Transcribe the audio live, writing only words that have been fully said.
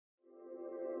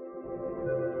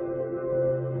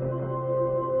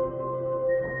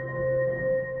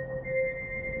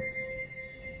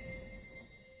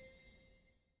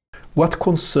What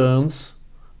concerns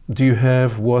do you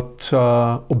have? What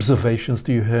observations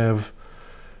do you have?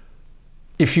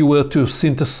 If you were to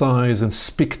synthesize and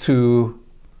speak to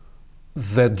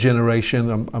that generation,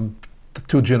 the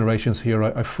two generations here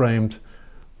I framed,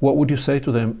 what would you say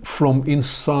to them from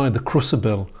inside the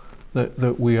crucible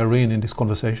that we are in this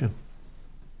conversation?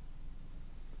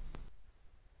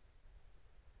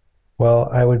 Well,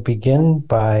 I would begin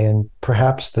by, and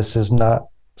perhaps this is not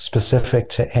specific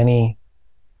to any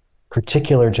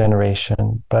particular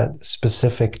generation, but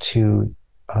specific to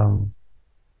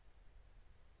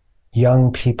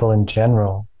young people in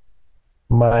general.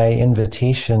 My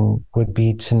invitation would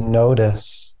be to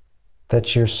notice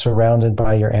that you're surrounded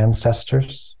by your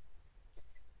ancestors.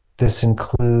 This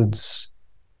includes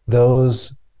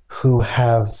those who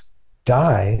have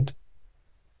died,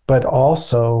 but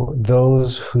also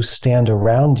those who stand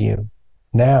around you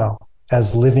now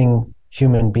as living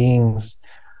human beings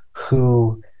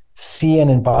who see and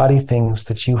embody things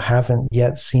that you haven't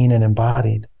yet seen and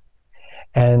embodied,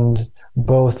 and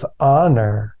both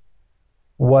honor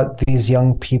what these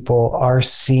young people are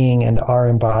seeing and are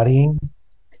embodying,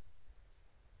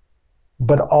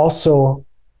 but also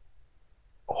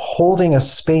holding a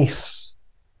space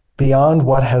beyond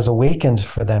what has awakened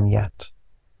for them yet.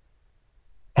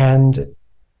 And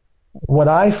what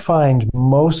I find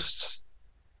most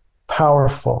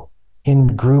powerful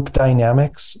in group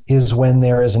dynamics is when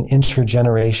there is an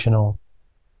intergenerational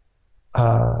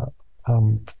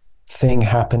thing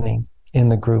happening in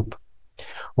the group.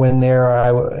 When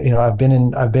I've been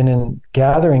in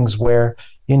gatherings where,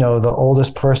 the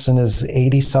oldest person is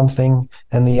 80 something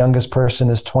and the youngest person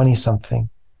is 20 something.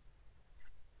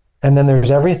 And then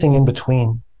there's everything in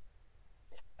between.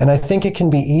 And I think it can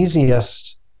be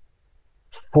easiest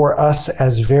for us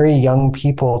as very young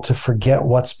people to forget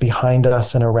what's behind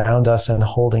us and around us and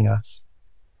holding us,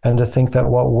 and to think that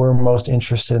what we're most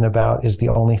interested in about is the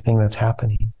only thing that's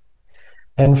happening.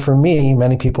 And for me,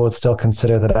 many people would still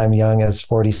consider that I'm young as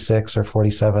 46 or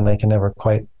 47. I can never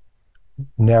quite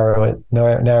narrow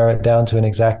it down to an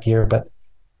exact year. But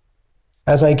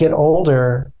as I get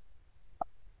older,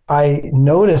 I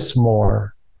notice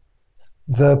more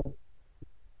the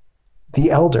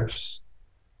elders.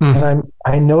 And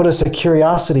I notice a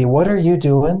curiosity. What are you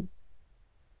doing?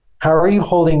 How are you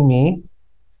holding me?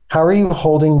 How are you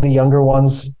holding the younger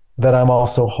ones that I'm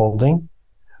also holding?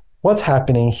 What's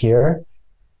happening here?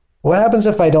 What happens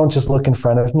if I don't just look in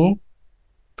front of me,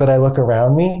 but I look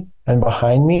around me and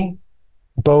behind me,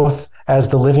 both as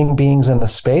the living beings in the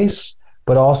space,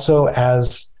 but also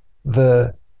as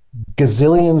the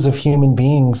gazillions of human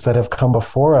beings that have come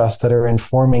before us that are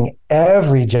informing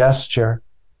every gesture,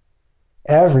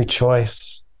 every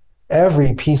choice,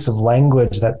 every piece of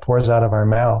language that pours out of our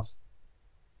mouth.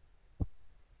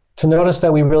 To notice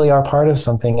that we really are part of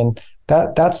something. And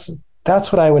that's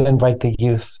what I would invite the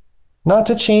youth, not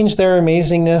to change their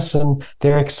amazingness and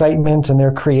their excitement and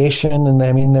their creation. And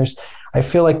I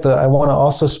feel like I want to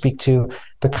also speak to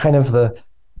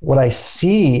what I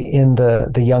see in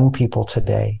the young people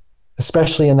today,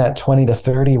 especially in that 20 to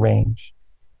 30 range,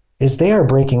 is they are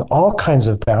breaking all kinds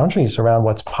of boundaries around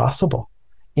what's possible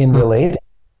in relating.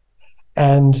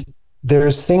 And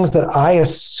there's things that I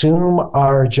assume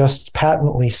are just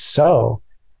patently so,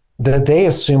 that they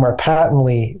assume are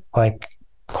patently like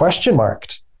question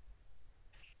marked.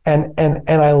 And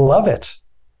I love it.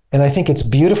 And I think it's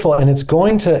beautiful, and it's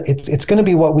going to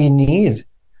be what we need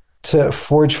to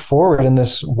forge forward in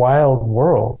this wild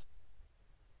world.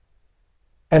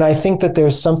 And I think that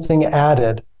there's something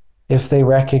added if they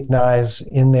recognize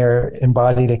in their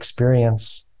embodied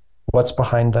experience what's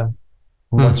behind them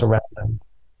and what's around them.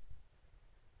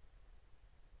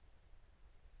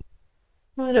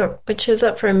 What shows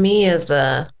up for me is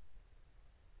a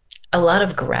lot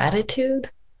of gratitude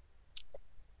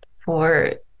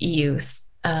for youth.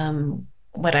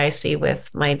 What I see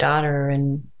with my daughter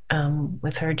and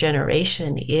with her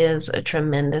generation is a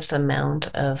tremendous amount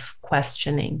of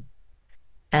questioning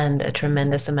and a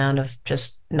tremendous amount of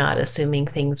just not assuming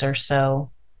things are so.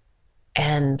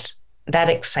 And that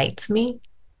excites me.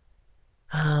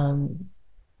 And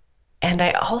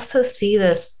I also see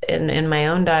this in my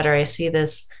own daughter. I see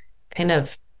this kind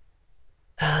of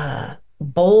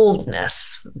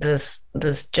boldness, this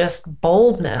just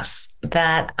boldness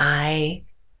that I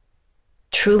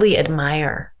truly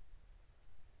admire.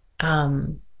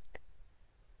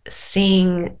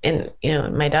 Seeing in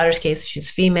my daughter's case, she's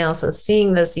female, so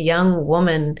seeing this young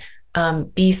woman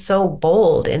be so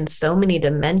bold in so many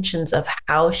dimensions of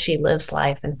how she lives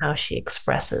life and how she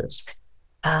expresses.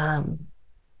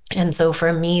 And so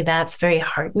for me, that's very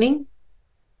heartening.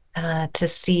 to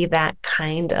see that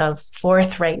kind of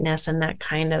forthrightness and that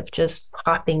kind of just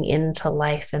popping into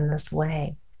life in this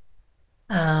way.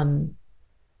 And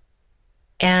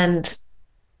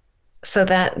so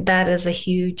that is a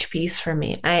huge piece for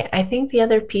me. I think the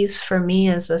other piece for me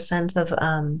is a sense of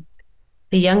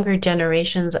the younger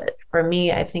generations. For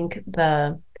me, I think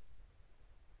the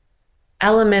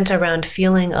element around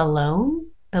feeling alone,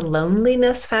 the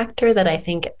loneliness factor that I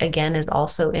think, again, is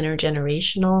also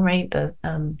intergenerational, right?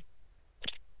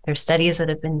 There's studies that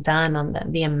have been done on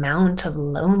the amount of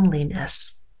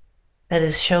loneliness that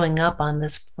is showing up on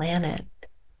this planet.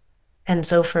 And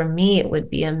so for me, it would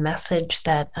be a message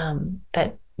that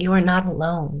that you are not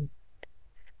alone.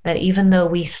 That even though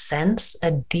we sense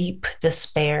a deep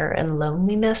despair and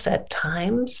loneliness at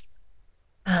times,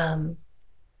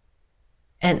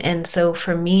 and so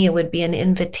for me, it would be an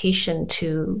invitation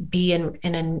to be in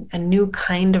a new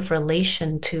kind of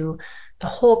relation to the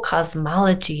whole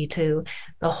cosmology, to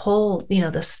the whole,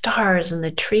 the stars and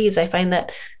the trees. I find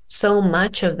that so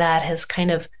much of that has kind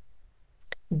of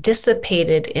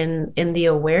dissipated in the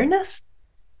awareness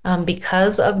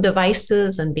because of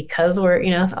devices and because we're,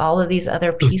 all of these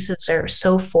other pieces are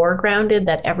so foregrounded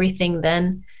that everything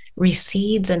then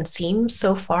recedes and seems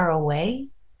so far away.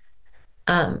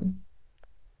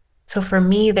 So for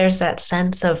me, there's that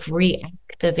sense of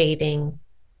reactivating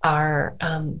our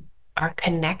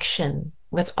connection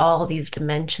with all these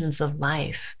dimensions of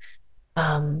life,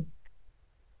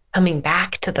 coming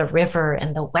back to the river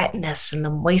and the wetness and the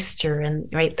moisture and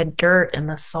right the dirt and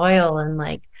the soil and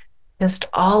like just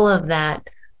all of that,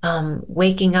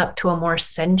 waking up to a more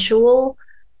sensual.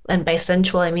 And by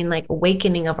sensual, I mean like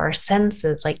awakening of our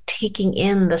senses, like taking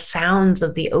in the sounds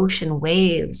of the ocean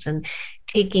waves and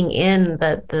taking in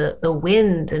the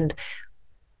wind and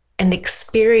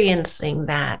experiencing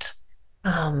that.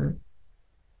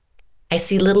 I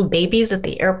see little babies at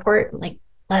the airport, like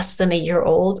less than a year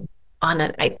old, on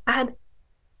an iPad,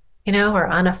 or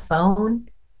on a phone.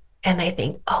 And I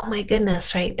think, oh my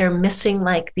goodness, right? They're missing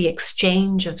like the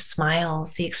exchange of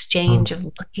smiles, the exchange of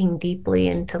looking deeply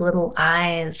into little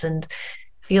eyes and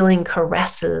feeling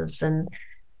caresses and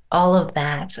all of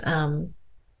that.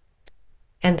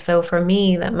 And so for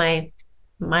me, that my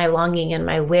longing and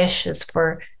my wish is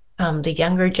for the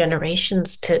younger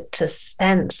generations to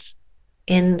sense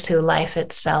into life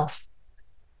itself,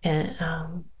 and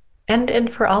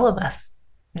for all of us,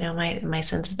 my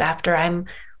sense is after I'm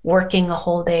working a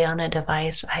whole day on a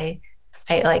device, I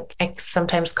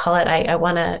sometimes call it,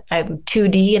 I'm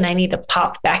 2D and I need to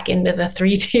pop back into the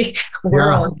 3D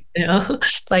world,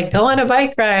 like go on a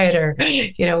bike ride or,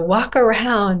 walk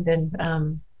around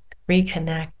and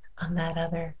reconnect on that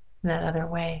other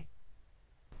way.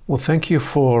 Well, thank you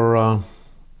for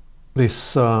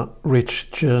this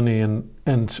rich journey,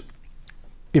 and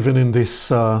even in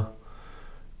this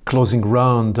closing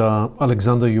round,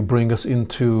 Alexander, you bring us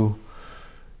into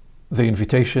the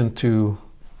invitation to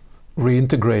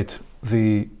reintegrate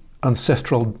the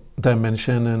ancestral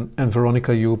dimension, and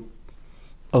Veronica, you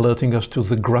alerting us to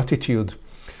the gratitude,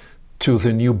 to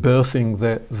the new birthing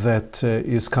that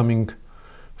is coming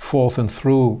forth and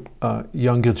through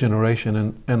younger generation.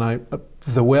 And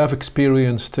the way I've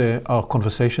experienced our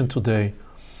conversation today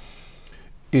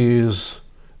is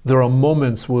there are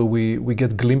moments where we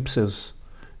get glimpses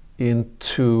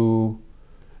into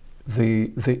the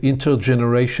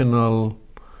intergenerational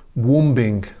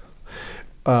wombing.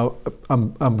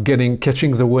 I'm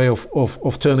catching the way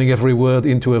of turning every word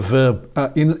into a verb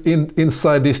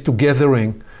inside this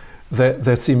togethering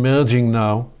that's emerging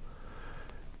now,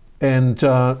 and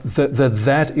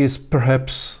that is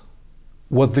perhaps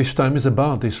what this time is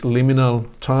about. This liminal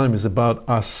time is about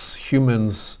us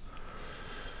humans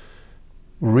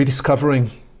rediscovering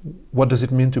what does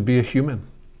it mean to be a human,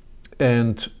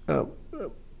 and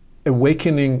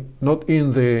awakening, not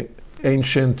in the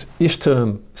ancient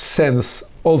Eastern sense,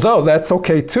 although that's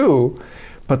okay too,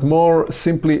 but more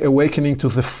simply awakening to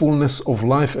the fullness of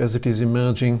life as it is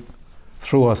emerging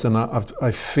through us. And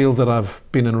I feel that I've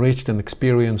been enriched and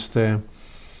experienced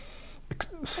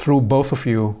through both of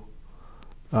you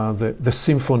the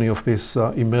symphony of this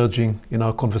emerging in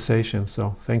our conversation.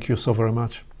 So thank you so very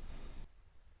much.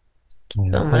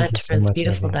 So much for this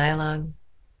beautiful dialogue.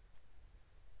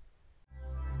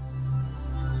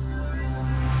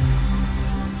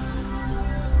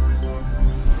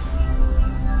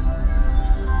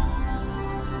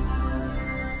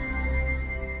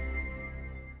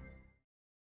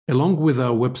 Along with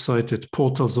our website at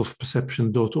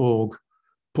portalsofperception.org,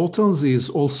 Portals is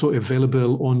also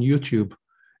available on YouTube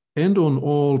and on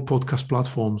all podcast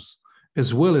platforms,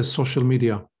 as well as social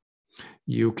media.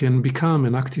 you can become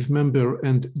an active member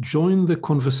and join the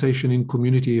conversation in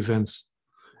community events.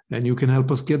 And you can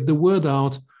help us get the word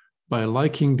out by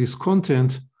liking this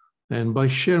content and by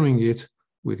sharing it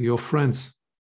with your friends.